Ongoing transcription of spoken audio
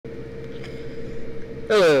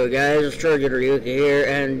Hello guys, it's Yutyrannus here,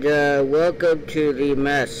 and welcome to the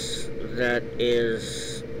mess that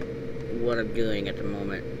is what I'm doing at the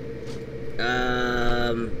moment.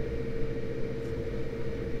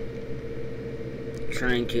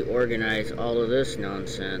 Trying to organize all of this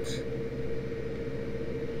nonsense.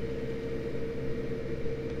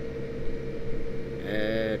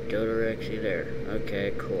 Yutyrannus there.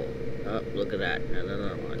 Okay, cool. Oh, look at that.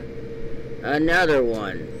 Another one. Another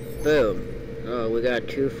one. Boom. Oh, we got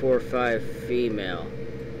 245 female.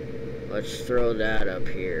 Let's throw that up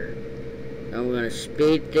here. I'm gonna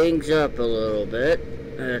speed things up a little bit.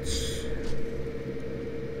 Let's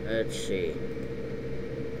see.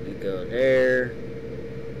 You go there.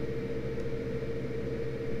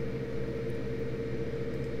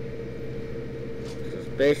 This is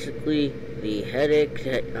basically the headache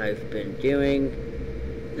that I've been doing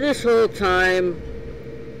this whole time.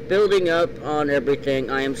 Building up on everything.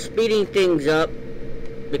 I am speeding things up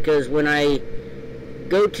because when I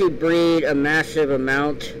go to breed a massive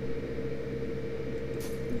amount,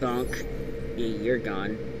 bonk, you're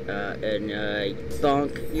gone,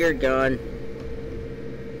 bonk, you're gone.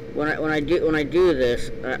 When I do this,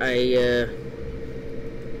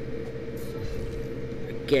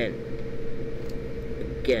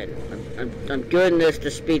 I'm doing this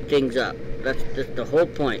to speed things up. That's the whole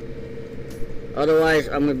point. Otherwise,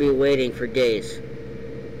 I'm going to be waiting for days.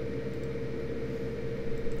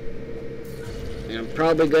 And I'm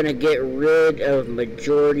probably going to get rid of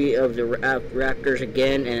majority of the raptors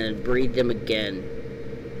again and breed them again.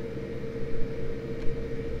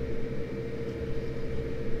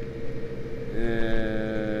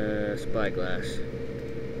 Spyglass.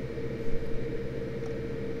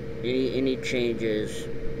 Any changes?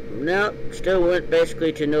 No, still went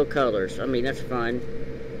basically to no colors. I mean, that's fine.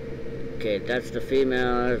 Okay, that's the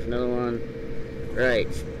female. There's another one. Right.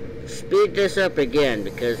 Speed this up again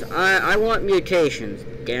because I want mutations.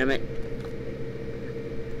 Damn it.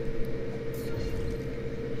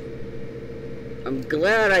 I'm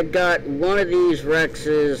glad I got one of these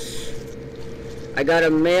Rexes. I got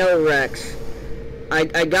a male Rex. I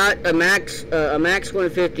got a max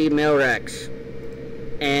 150 male Rex,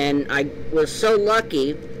 and I was so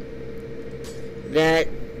lucky that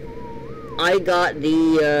I got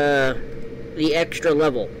the extra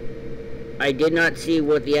level. I did not see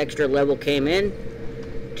what the extra level came in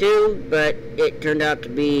to, but it turned out to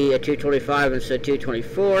be a 225 instead of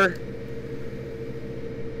 224.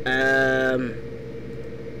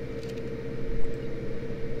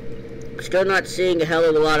 Still not seeing a hell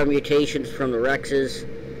of a lot of mutations from the Rexes,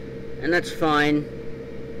 and that's fine.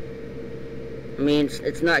 I mean,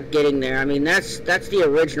 it's not getting there. I mean, that's the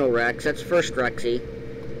original Rex. That's first Rexy.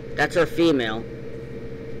 That's our female.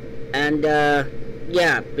 And,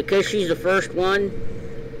 yeah, because she's the first one,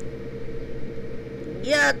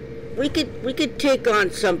 yeah, we could take on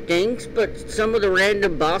some things, but some of the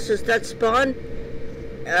random bosses that spawn,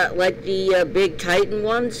 like the big Titan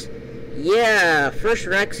ones, yeah, first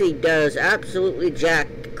Rexy does absolutely jack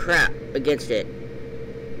crap against it,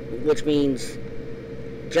 which means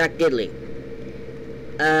jack diddly.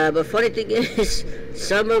 But funny thing is,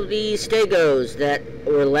 some of these stegos that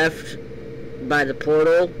were left by the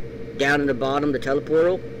portal down in the bottom, the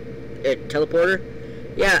teleporter,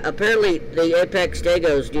 yeah, apparently the Apex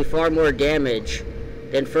stegos do far more damage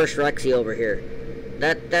than first Rexy over here.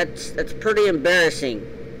 That's pretty embarrassing,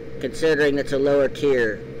 considering that's a lower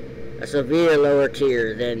tier, a severe lower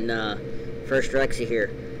tier than first Rexy here.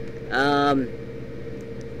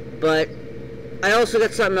 But I also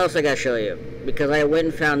got something else I gotta show you, because I went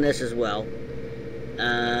and found this as well.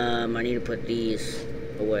 I need to put these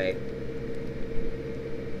away.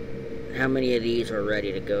 How many of these are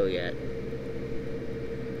ready to go yet?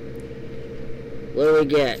 What do we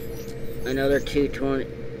get? Another 220.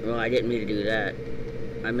 Well, I didn't mean to do that.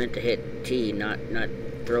 I meant to hit T, not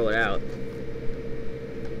throw it out.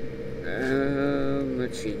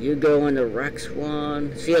 Let's see. You go in the Rex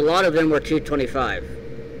one. See, a lot of them were 225.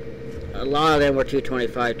 A lot of them were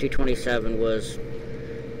 225. 227 was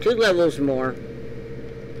 2 levels more.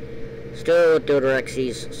 Still, with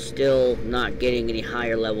Yutyrannus, still not getting any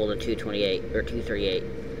higher level than 228 or 238.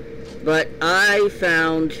 But I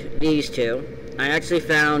found these two. I actually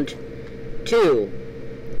found 2,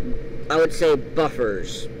 I would say,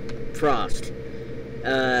 buffers, frost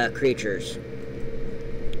creatures.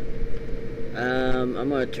 I'm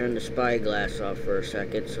gonna turn the spyglass off for a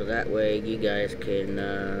second, so that way you guys can.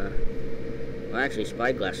 Well, actually,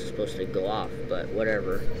 spyglass is supposed to go off, but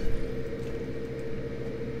whatever.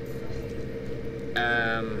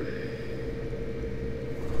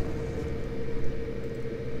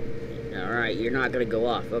 Alright, you're not gonna go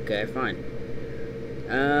off. Okay, fine.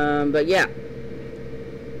 But yeah.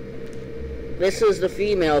 This is the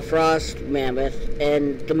female frost mammoth,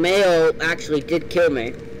 and the male actually did kill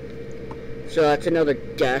me. So that's another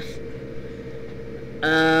death.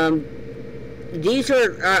 These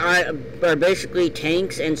are basically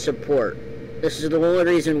tanks and support. This is the only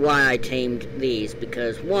reason why I tamed these,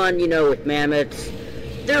 because one, you know, with mammoths,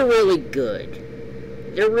 they're really good.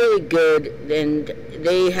 They're really good, and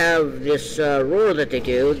they have this roar that they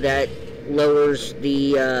do that lowers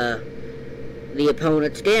the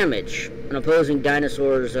opponent's damage, an opposing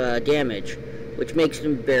dinosaur's damage, which makes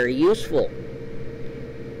them very useful.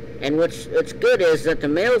 And what's good is that the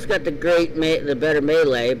male's got the better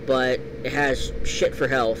melee, but it has shit for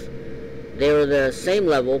health. They were the same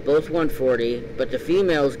level, both 140, but the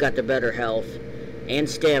female's got the better health, and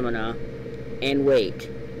stamina, and weight,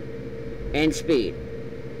 and speed.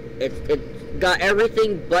 It got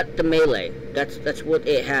everything but the melee. That's what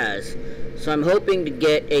it has. So I'm hoping to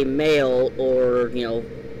get a male, or you know,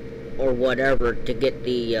 or whatever, to get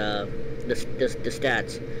the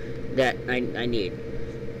stats that I need.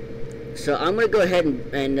 So I'm gonna go ahead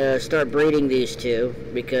and start breeding these two,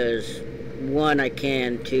 because one, I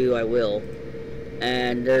can, two, I will,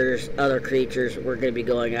 and there's other creatures we're gonna be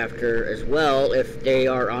going after as well if they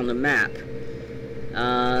are on the map.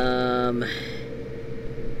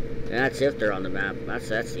 That's if they're on the map. That's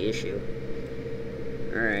the issue.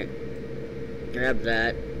 All right. Grab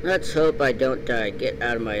that. Let's hope I don't die. Get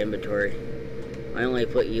out of my inventory. I only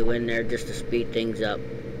put you in there just to speed things up.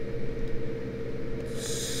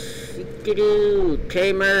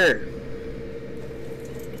 Tamer!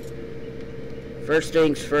 First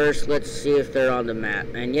things first, let's see if they're on the map.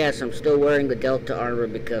 And yes, I'm still wearing the Delta armor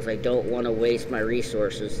because I don't want to waste my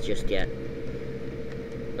resources just yet.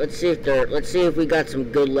 Let's see if we got some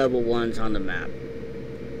good level ones on the map.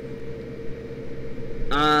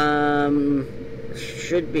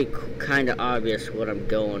 Should be kind of obvious what I'm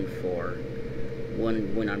going for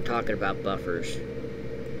when I'm talking about buffers.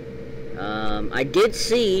 I did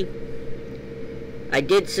see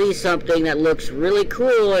something that looks really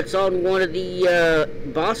cool. It's on one of the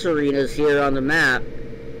boss arenas here on the map,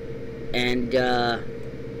 and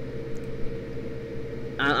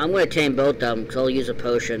I'm going to tame both of them, because I'll use a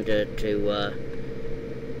potion to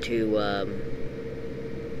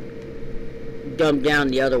dumb down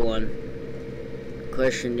the other one.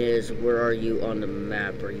 Question is, where are you on the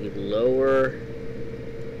map? Are you lower?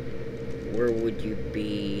 Where would you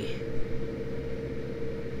be?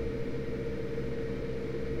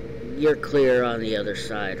 You're clear on the other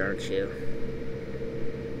side, aren't you?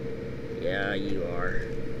 Yeah, you are.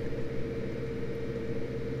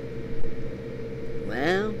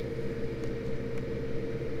 Well,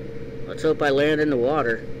 let's hope I land in the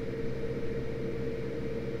water.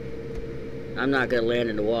 I'm not gonna land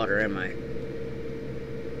in the water, am I?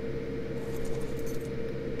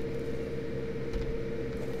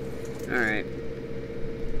 Alright.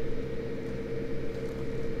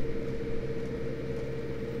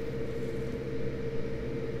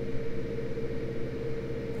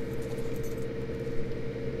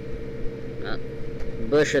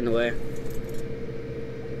 Bush in the way.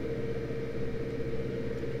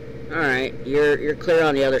 Alright, you're clear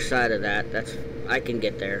on the other side of that. I can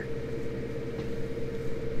get there.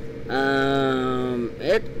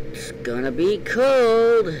 It's gonna be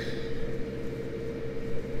cold.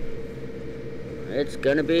 It's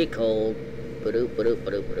gonna be cold. Ba-doop, ba-doop,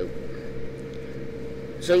 ba-doop, ba-doop.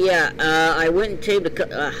 So yeah, I went and tamed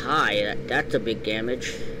hi, that's a big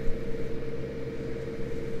damage.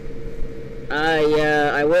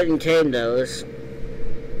 I went and tamed those,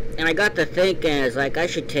 and I got to thinking, it's like I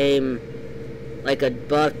should tame like a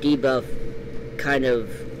buff debuff kind of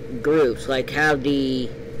groups, like have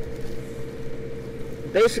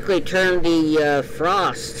basically turn the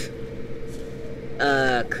frost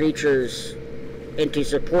creatures into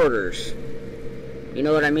supporters. You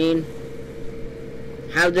know what I mean?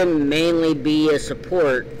 Have them mainly be a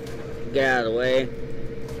support. Get out of the way.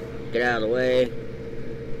 Get out of the way.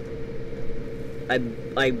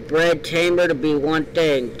 I bred Tamer to be one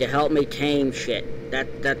thing, to help me tame shit.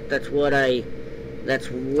 That's what I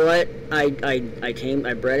bred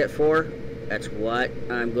it for. That's what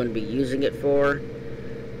I'm going to be using it for.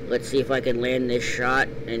 Let's see if I can land this shot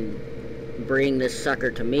and bring this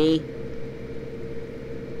sucker to me.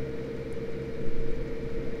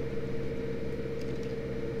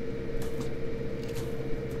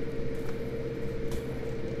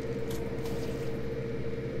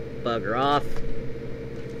 Bugger off.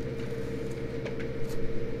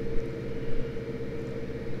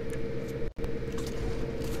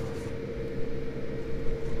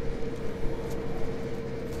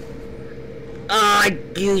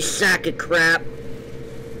 God, you sack of crap.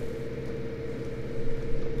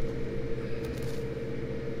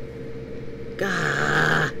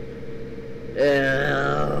 God.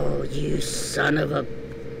 Oh, you son of a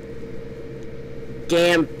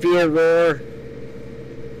damn fear roar.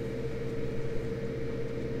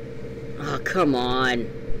 Oh, come on.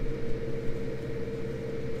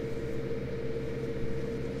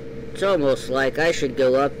 It's almost like I should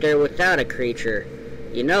go up there without a creature.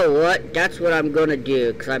 You know what? That's what I'm gonna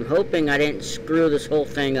do, because I'm hoping I didn't screw this whole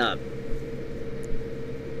thing up.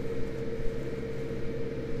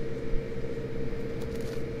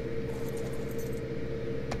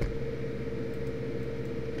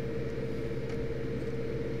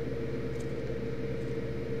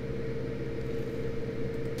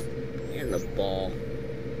 And the ball.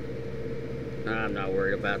 I'm not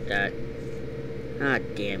worried about that. Ah,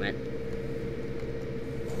 damn it.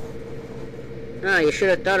 Oh, you should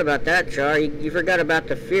have thought about that, Char. You forgot about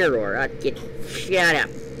the fear roar. Shut up.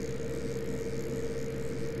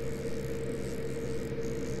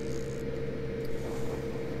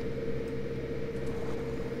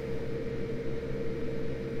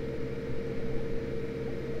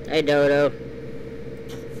 Hey, Dodo.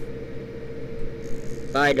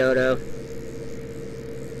 Bye, Dodo.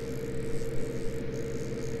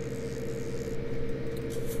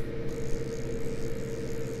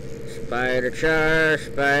 Spider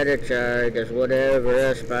Char does whatever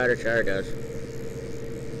a Spider Char does.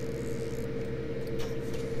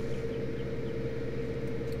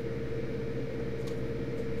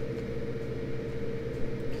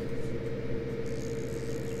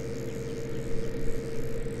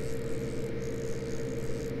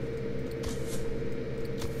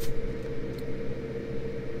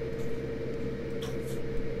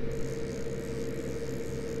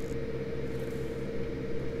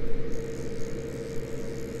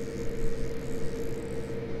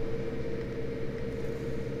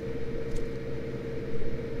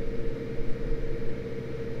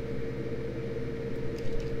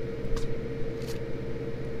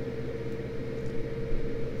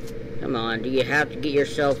 Come on, do you have to get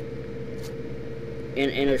yourself in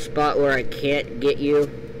a spot where I can't get you?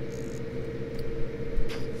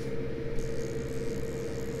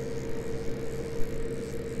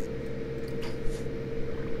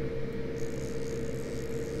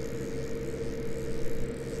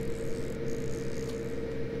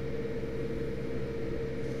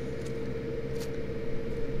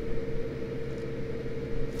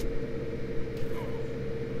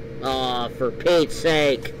 Aw, for Pete's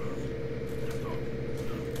sake.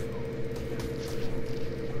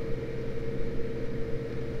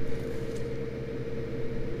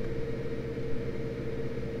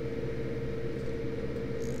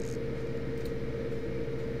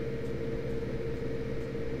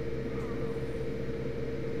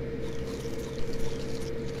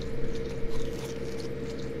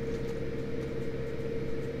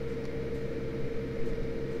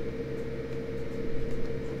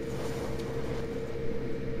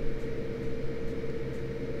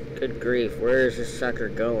 Good grief, where is this sucker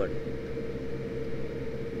going?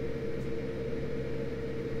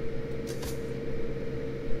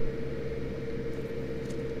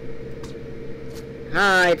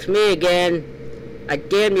 Hi, it's me again. I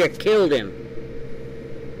damn near killed him.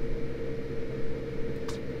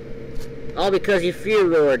 All because you fear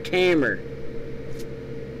roared, Tamer.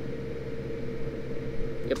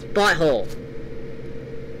 You butthole.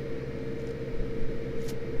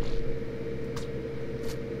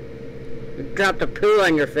 Dropped a poo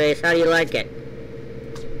on your face. How do you like it?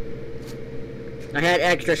 I had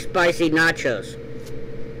extra spicy nachos.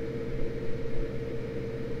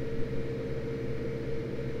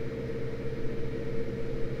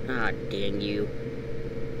 Ah, dang you.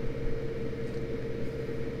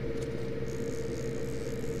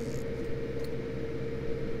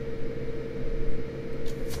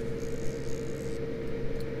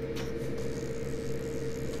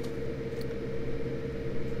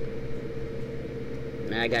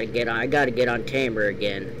 I gotta get on Tamer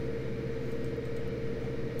again.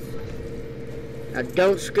 Now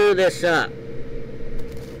don't screw this up.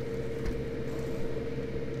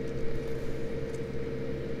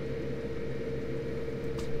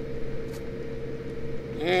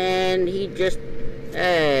 And he just,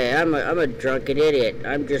 hey, I'm a drunken idiot.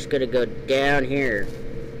 I'm just gonna go down here.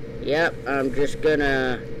 Yep, I'm just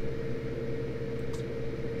gonna,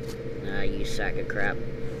 ah, you sack of crap.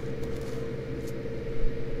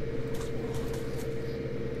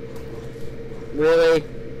 Really?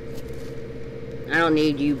 I don't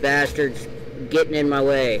need you bastards getting in my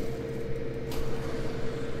way.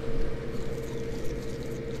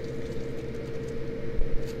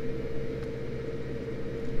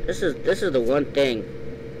 This is the one thing.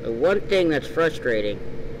 The one thing that's frustrating.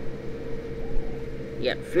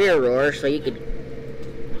 You got fear roar, so you could,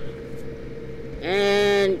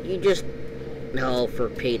 and you just, no, for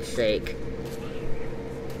Pete's sake.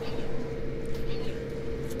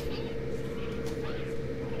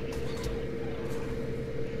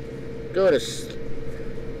 Go to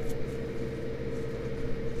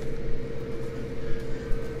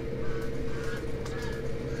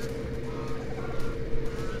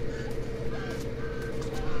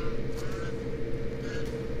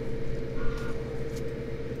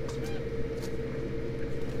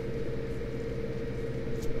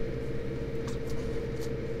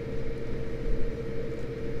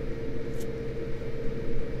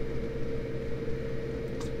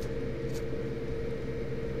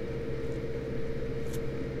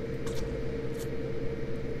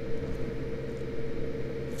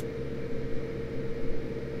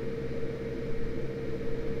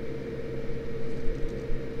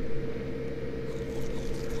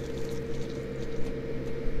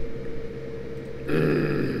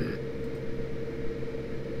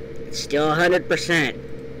still 100%.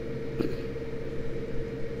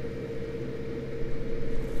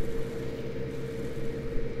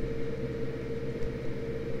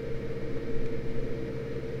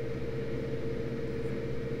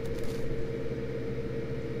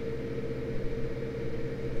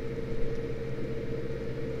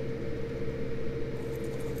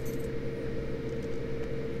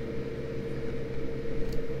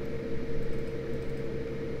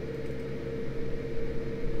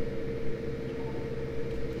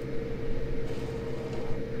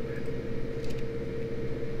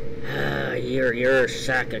 You're a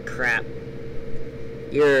sack of crap.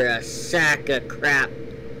 You're a sack of crap.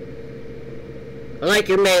 I like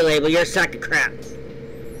your melee, but you're a sack of crap.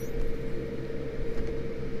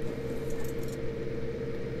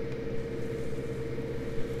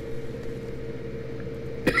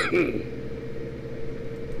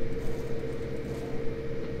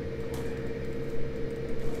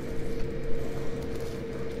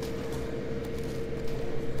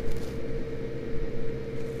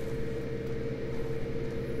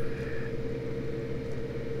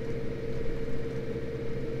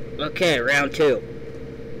 Okay, round 2.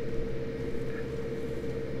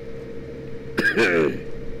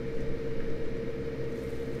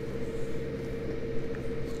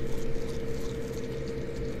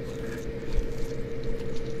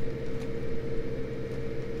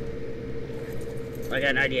 I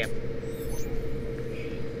got an idea.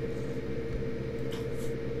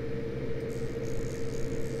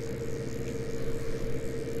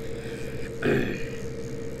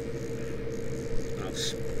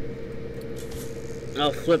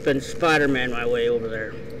 I'll flippin' Spider-Man my way over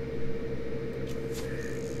there.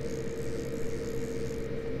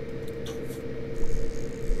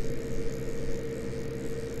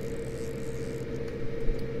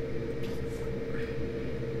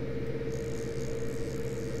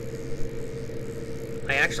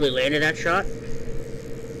 I actually landed that shot.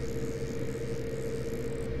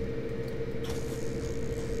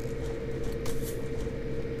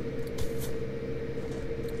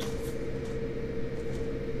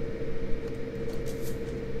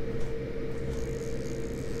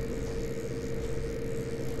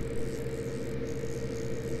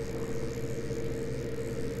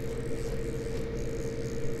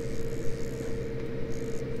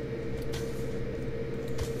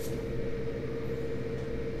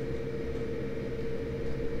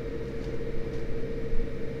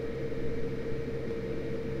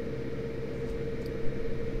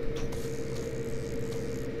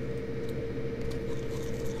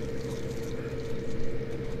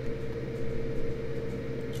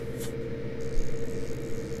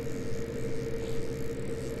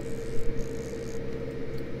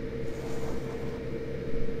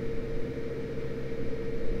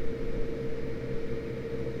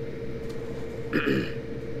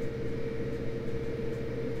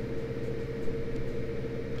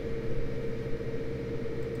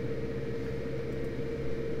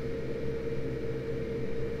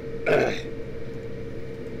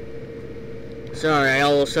 Sorry, I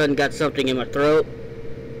all of a sudden got something in my throat.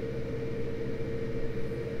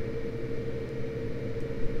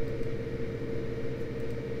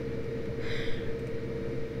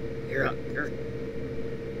 You're up.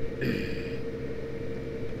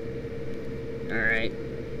 Alright.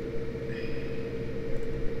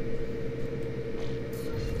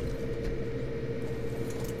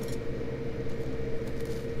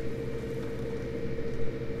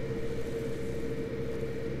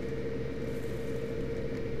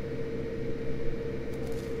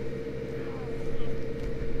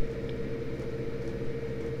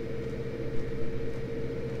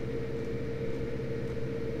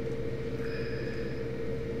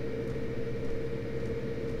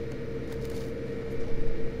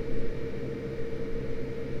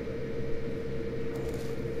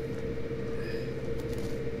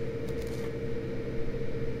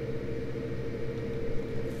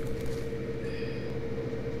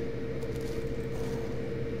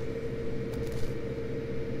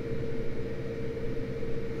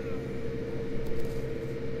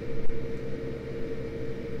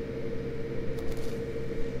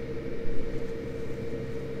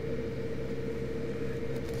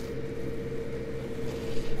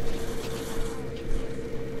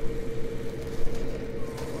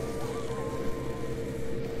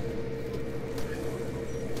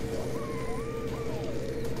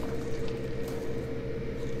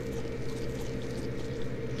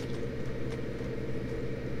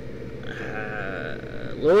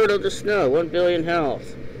 Lord of the Snow, 1 billion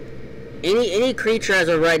health. Any creature as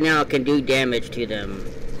of right now can do damage to them.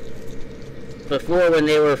 Before, when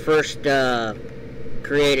they were first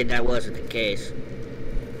created, that wasn't the case.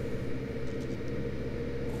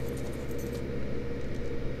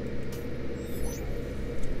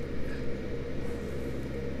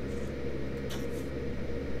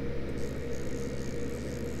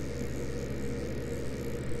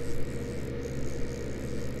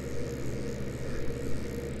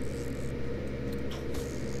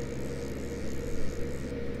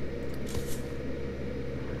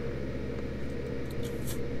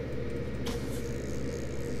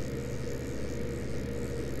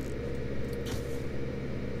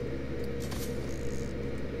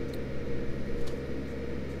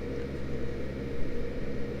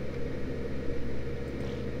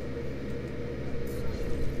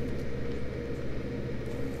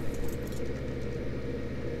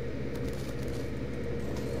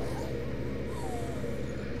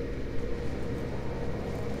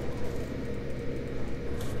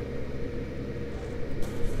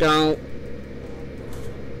 Don't.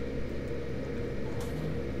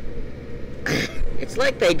 It's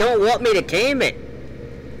like they don't want me to tame it.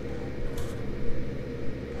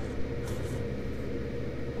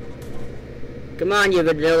 Come on, you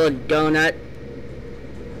vanilla donut.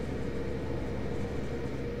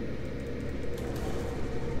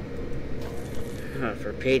 Oh,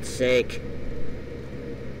 for Pete's sake.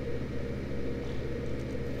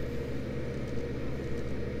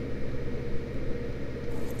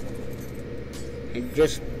 And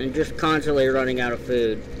just constantly running out of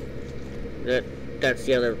food. That's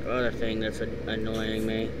the other thing that's annoying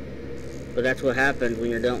me. But that's what happens when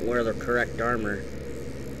you don't wear the correct armor.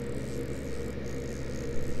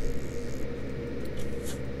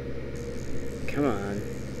 Come on.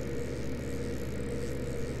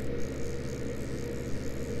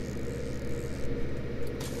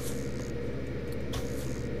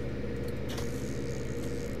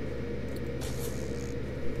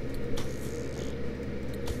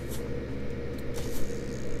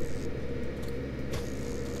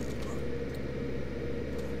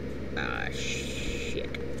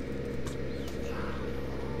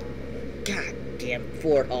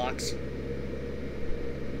 Fort Hawks.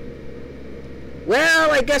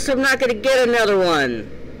 Well, I guess I'm not gonna get another one.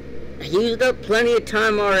 I used up plenty of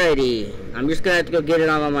time already. I'm just gonna have to go get it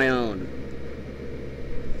on my own.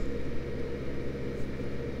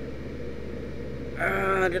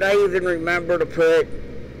 Did I even remember to put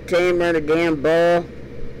Tamer in a damn ball?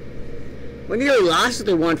 We nearly lost to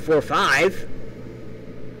the 145.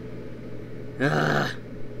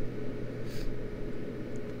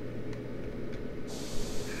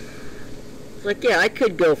 It's like, yeah, I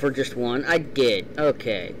could go for just one. I did.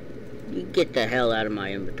 Okay. You get the hell out of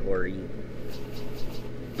my inventory, you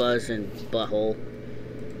buzzing butthole.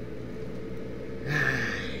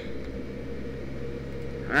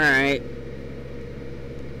 Alright.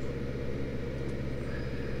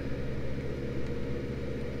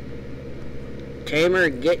 Tamer,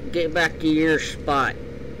 get back to your spot.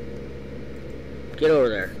 Get over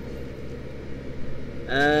there.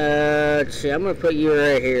 Let's see, I'm gonna put you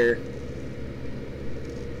right here.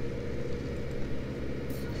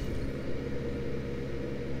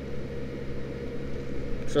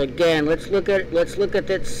 So again, let's look at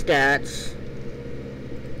its stats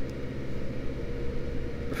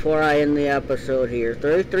before I end the episode here.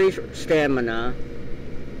 33 stamina.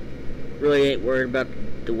 Really ain't worried about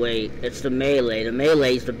the weight. It's the melee. The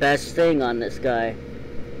melee's the best thing on this guy.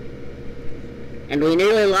 And we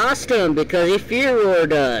nearly lost him because he fear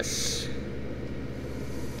roared us.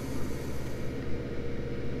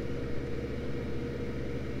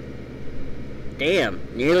 Damn,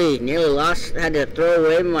 nearly lost. Had to throw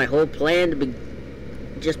away my whole plan to be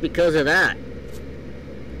just because of that.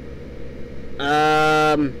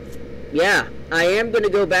 Yeah, I am gonna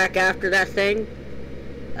go back after that thing.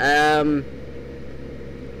 I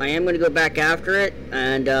am gonna go back after it,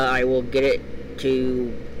 and I will get it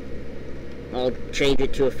to. I'll change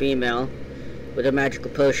it to a female with a magical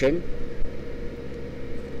potion.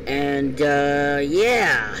 And,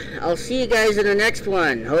 yeah, I'll see you guys in the next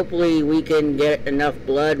one. Hopefully we can get enough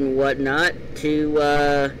blood and whatnot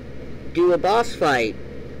to, do a boss fight.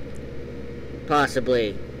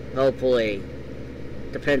 Possibly. Hopefully.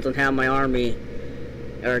 Depends on how my army...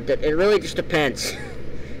 it really just depends.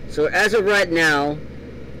 So, as of right now,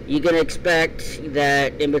 you can expect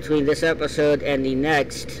that in between this episode and the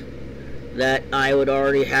next, that I would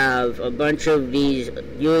already have a bunch of these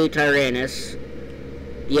Yutyrannus,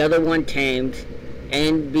 the other one tamed,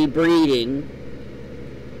 and be breeding,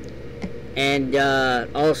 and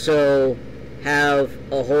also have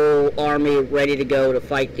a whole army ready to go to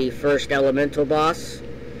fight the first elemental boss.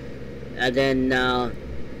 And then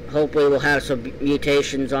hopefully we'll have some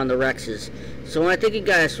mutations on the Rexes. So I want to thank you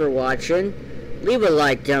guys for watching. Leave a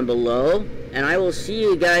like down below. And I will see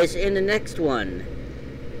you guys in the next one.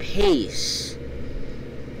 Peace.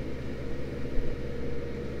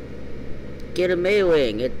 Get a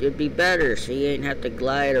Maywing. It'd be better so you ain't have to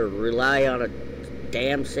glide or rely on a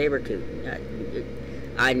damn Sabertooth.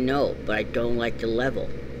 I know, but I don't like to level.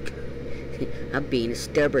 I'm being a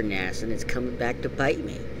stubborn ass and it's coming back to bite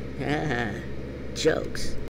me. Jokes.